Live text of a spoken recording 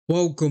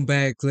Welcome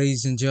back,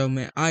 ladies and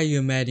gentlemen. I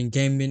am Madden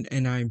Gaming,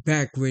 and I'm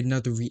back with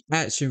another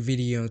reaction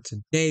video.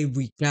 Today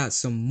we got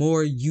some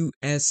more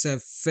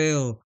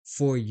USFL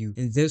for you.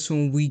 In this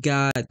one, we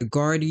got the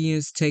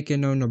Guardians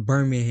taking on the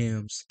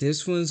Birminghams.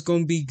 This one's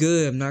gonna be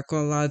good. I'm not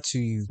gonna lie to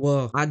you.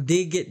 Well, I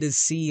did get to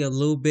see a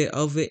little bit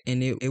of it,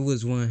 and it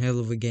was one hell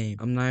of a game.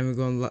 I'm not even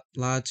gonna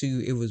lie to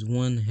you. It was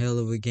one hell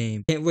of a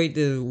game. Can't wait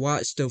to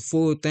watch the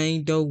full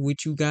thing though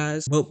with you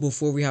guys. But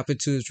before we hop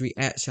into this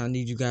reaction, I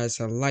need you guys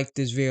to like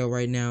this video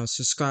right now.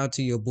 Subscribe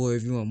to your boy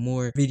if you want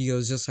more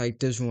videos just like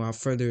this one. Without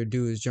further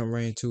ado, is jump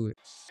right into it.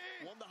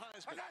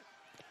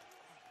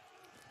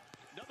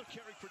 Another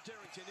carry for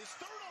Darrington. His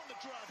third on the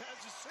drive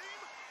has his seam,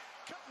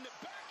 cutting it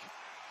back.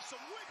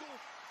 Some wiggle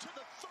to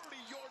the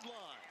 30-yard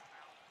line.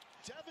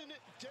 Devin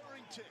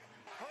Darrington.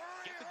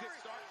 Get the good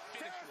start,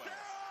 finish well.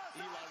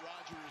 Eli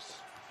Rogers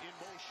in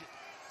motion.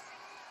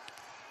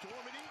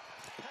 Dormady,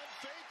 pump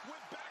fake,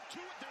 went back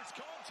to it. There's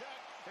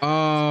contact.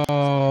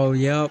 Oh,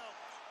 yep.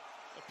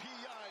 The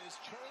PI is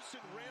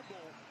Charleston Rambo.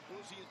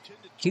 Was the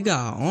intended He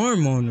got an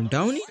arm on him,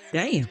 don't he?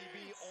 Damn.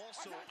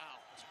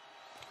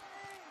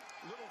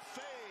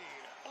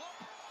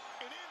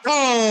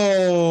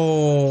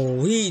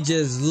 Oh, he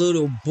just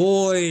little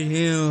boyed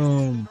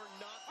him.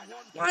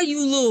 Why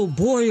you little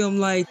boy him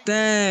like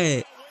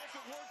that?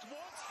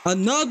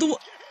 Another one.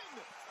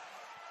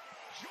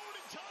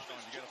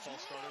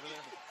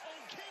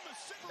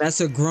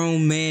 That's a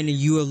grown man and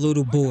you a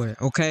little boy,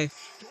 okay?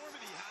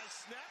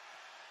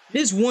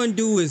 This one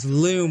dude is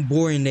little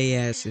boring they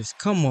asses.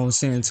 Come on,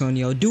 San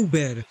Antonio, do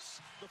better.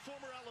 The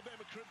former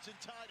Alabama Crimson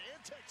Tide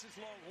and Texas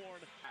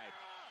Longhorn.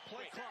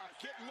 Play clock,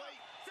 get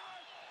late.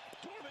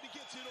 Dormady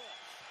gets it off.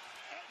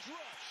 Edge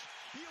rush.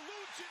 He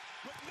eludes it,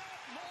 but not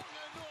long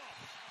enough.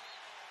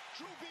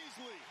 Drew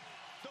Beasley,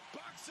 the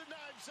box of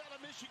knives out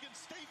of Michigan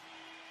State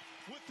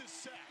with the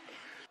sack.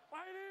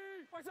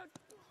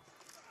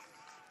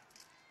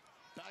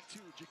 Back to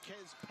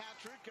Jaquez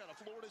Patrick out of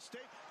Florida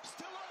State.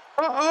 Still up.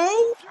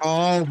 Uh-oh.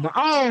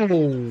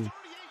 Oh.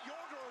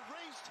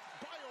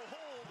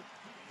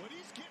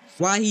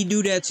 Why he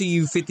do that to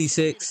you,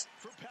 56?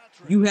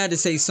 You had to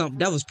say something.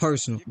 That was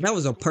personal. That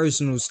was a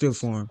personal stiff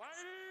for him.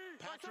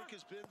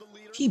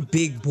 He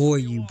big boy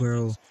you,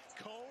 bro.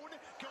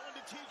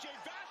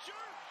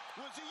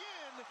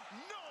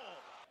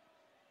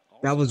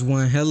 That was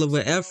one hell of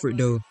an effort,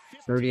 though.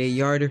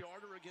 38-yarder.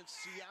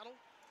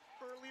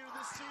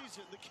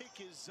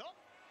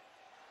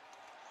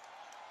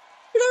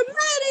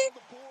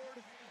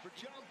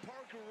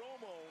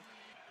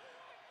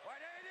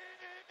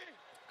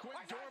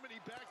 Dormady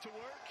back to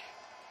work.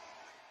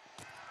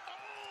 Oh,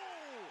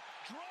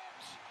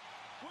 drops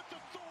with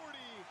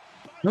authority.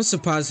 I'm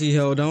surprised he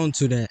held on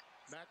to that.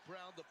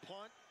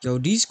 Yo,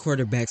 these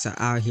quarterbacks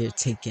are out here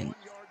taking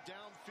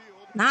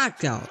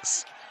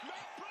knockouts.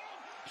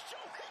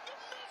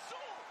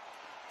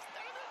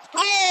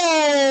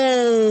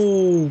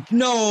 Oh,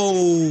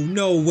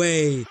 no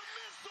way.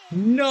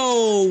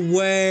 No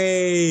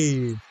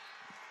way.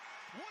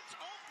 What's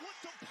up with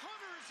the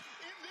punters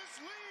in this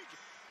league?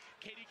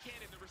 Katie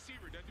Cannon, the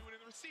receiver, doesn't do it in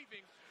the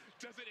receiving.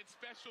 Does it in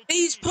special.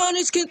 These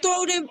punters can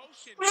throw them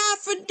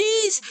half of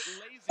these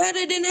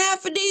better than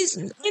half of these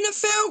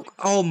NFL.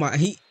 Oh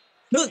my,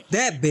 look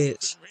that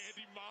bitch.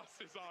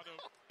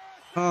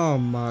 Oh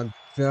my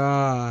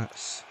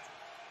gosh.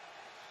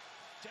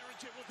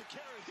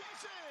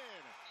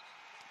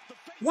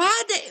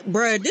 Why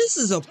bruh, this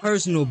is a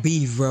personal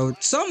beef, bro.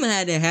 Something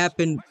had to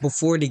happen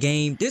before the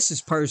game. This is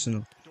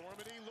personal.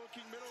 Dormady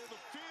looking middle of the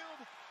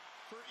field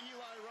for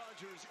Eli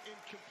Rogers,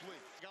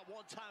 incomplete. Got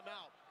one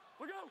timeout.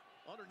 We go.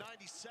 Under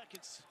 90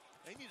 seconds.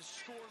 They need to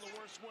score in the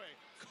worst way.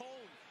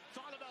 Cone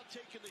thought about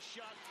taking the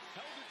shot,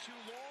 held it too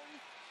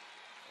long,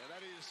 and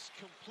that is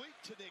complete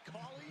to Nick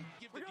Hawley.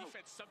 Give the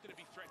defense something to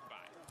be threatened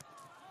by.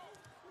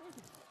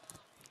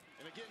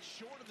 And again,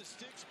 short of the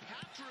sticks,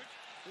 Patrick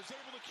is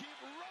able to keep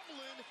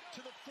rumbling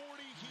to the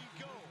 40. He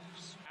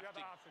goes.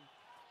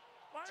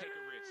 Take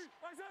a risk.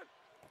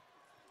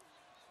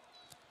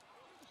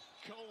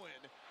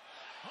 Cohen.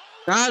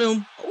 Got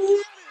him.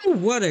 Ooh,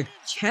 what a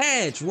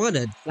catch. What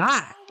a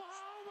dot.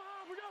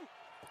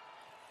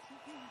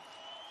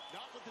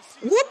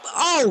 Whoop.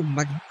 Oh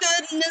my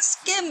goodness.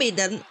 Give me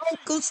the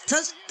ankles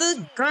touch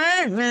the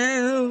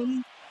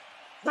ground.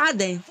 God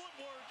damn.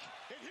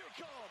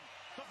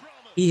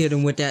 He hit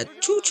him with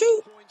that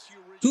choo-choo.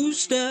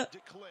 Two-step.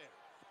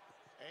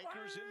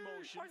 Anchors in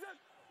motion.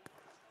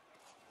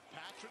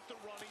 Patrick, the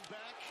running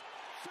back.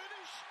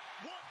 Finish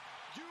what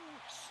you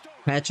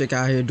started. Patrick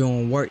out here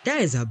doing work.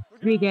 That is a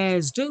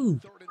big-ass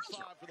dude.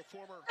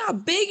 How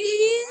big he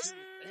is?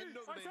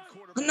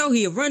 I know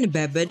he a running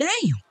back, but damn.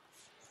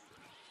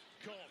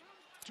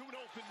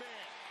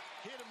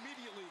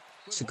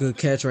 It's a good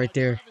catch right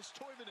there.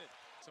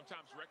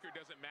 Sometimes record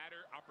doesn't matter,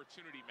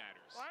 opportunity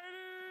matters.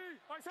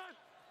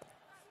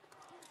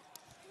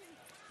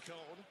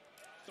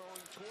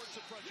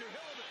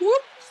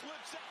 Whoop.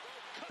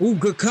 Ooh,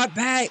 good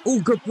cutback.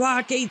 Ooh, good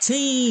block,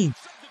 18.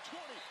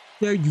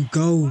 There you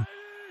go.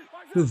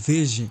 Good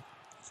vision.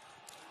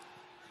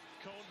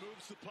 Cone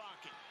moves the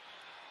pocket.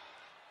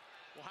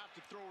 will have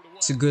to throw it away.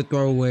 It's a good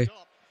throwaway.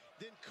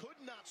 Then could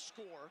not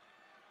score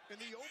in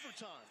the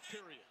overtime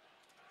period.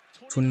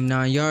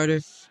 29-yarder.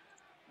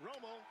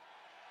 Romo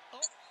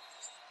up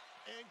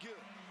and good.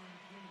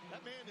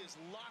 That man is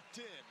locked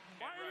in.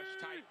 And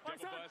rush tight,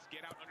 double bust,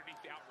 get out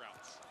underneath the out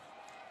routes.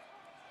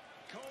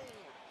 Cone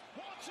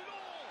wants it all.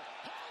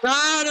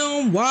 Got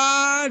him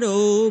wide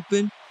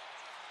open.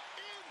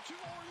 Into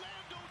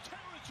Orlando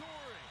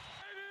territory.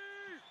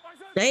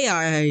 They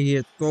are out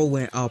here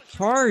throwing a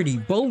party,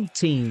 both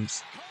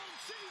teams. Cone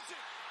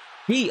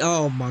sees it.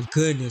 Oh my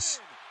goodness.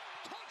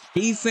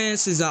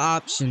 Defense is an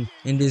option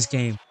in this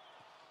game.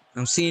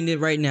 I'm seeing it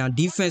right now.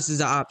 Defense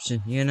is an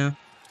option, you know?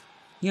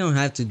 You don't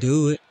have to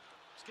do it.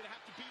 He's gonna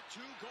have to beat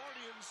two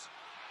Guardians.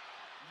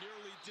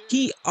 Nearly did.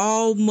 He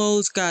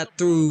almost got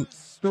through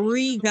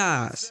 3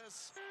 guys.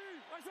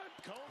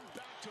 Cone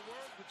back to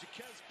work with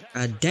Jaquez A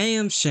Patrick.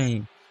 damn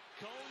shame.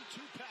 Cone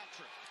to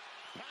Patrick.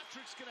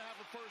 Patrick's gonna have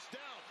a first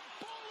down.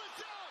 Ball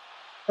is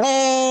out.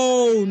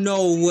 Oh,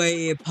 no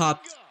way it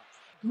popped.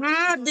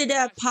 How did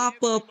that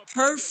pop up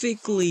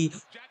perfectly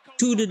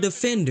to the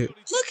defender?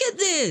 Look at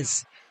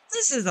this.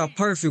 This is a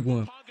perfect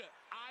one.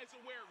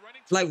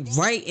 Like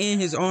right in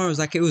his arms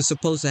like it was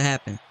supposed to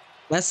happen.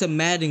 That's a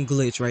Madden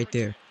glitch right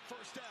there.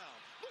 First down.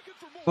 Looking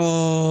for more.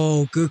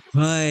 Oh, good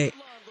cut.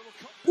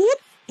 Whoop.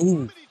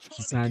 Ooh.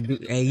 He tried to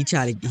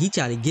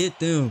get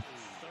them. 3rd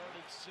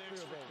and 6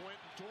 for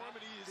Quentin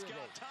Dormady. He's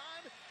got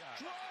time.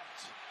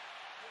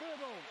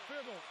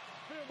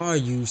 Dropped. Are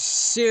you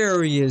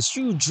serious?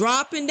 You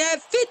dropping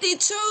that 52?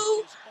 Is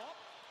up.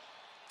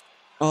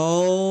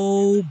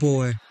 Oh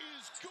boy.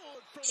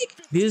 Is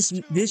good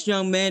from This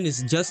young man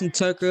is Justin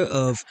Tucker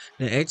of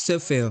the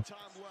XFL. time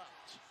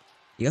left.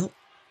 Yep.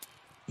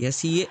 Yes,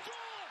 he is.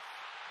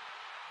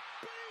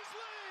 Beasley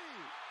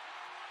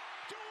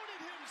doing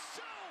it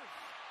himself.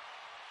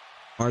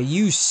 Are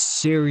you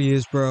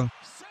serious, bro?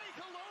 Say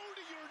hello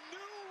to your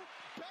new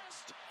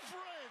best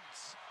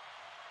friends.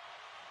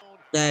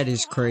 That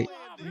is crazy.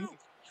 In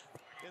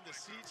the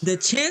seats. The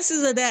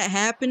chances of that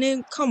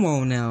happening, come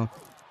on now.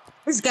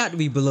 It's got to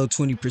be below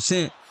 20%.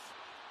 Guardians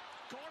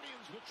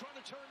will try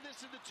to turn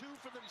this into 2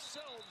 for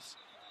themselves.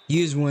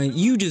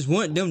 You just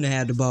want them to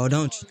have the ball,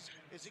 don't you?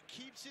 As it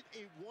keeps it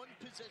a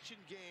one-possession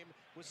game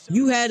with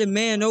You had a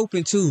man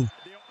open too.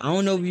 I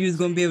don't know if you was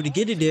gonna be able to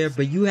get it there,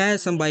 but you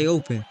had somebody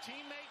open.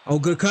 Oh,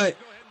 good cut.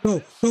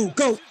 Go, go,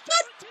 go.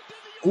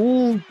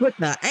 Ooh, put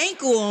the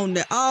ankle on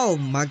the. Oh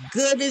my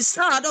goodness.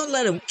 Oh, don't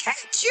let him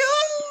catch you.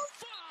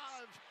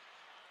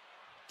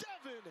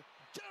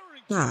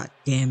 God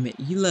damn it.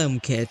 You let him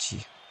catch you.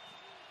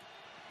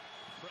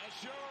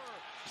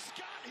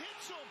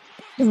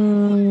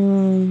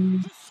 Ooh,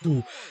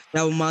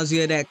 that reminds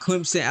me of that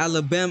Clemson,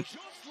 Alabama.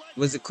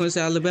 Was it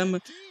Clemson,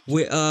 Alabama?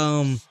 With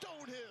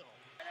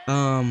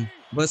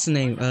what's the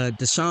name?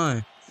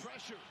 Deshaun.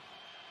 Pressure.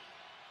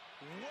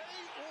 Way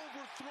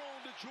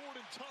overthrown to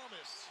Jordan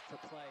Thomas. To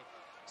play.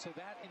 So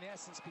that, in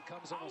essence,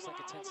 becomes almost like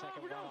a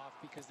 10-second runoff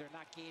because they're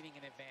not gaining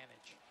an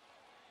advantage.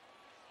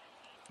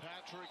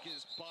 Patrick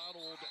is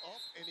bottled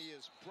up, and he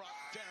is brought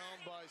down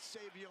by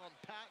Savion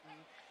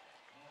Patton.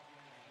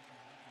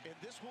 And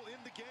this will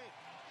end the game.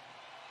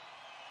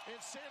 In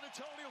San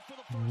Antonio for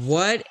the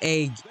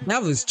first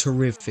That was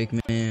terrific,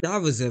 man. That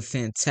was a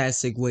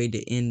fantastic way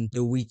to end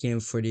the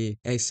weekend for the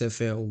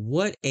XFL.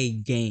 What a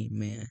game,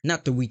 man.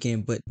 Not the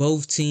weekend, but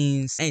both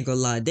teams. Ain't gonna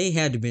lie, they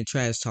had to been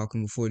trash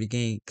talking before the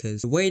game,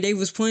 because the way they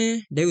was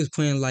playing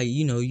like,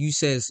 you know, you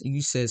said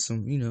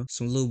some, you know,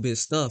 some little bit of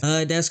stuff.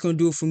 That's gonna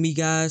do it for me,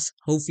 guys.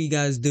 Hopefully you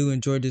guys do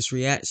enjoy this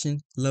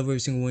reaction. Love every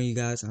single one of you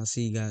guys. I'll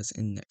see you guys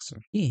in the next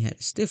one. You ain't had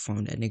to stiff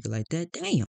on that nigga like that. Damn.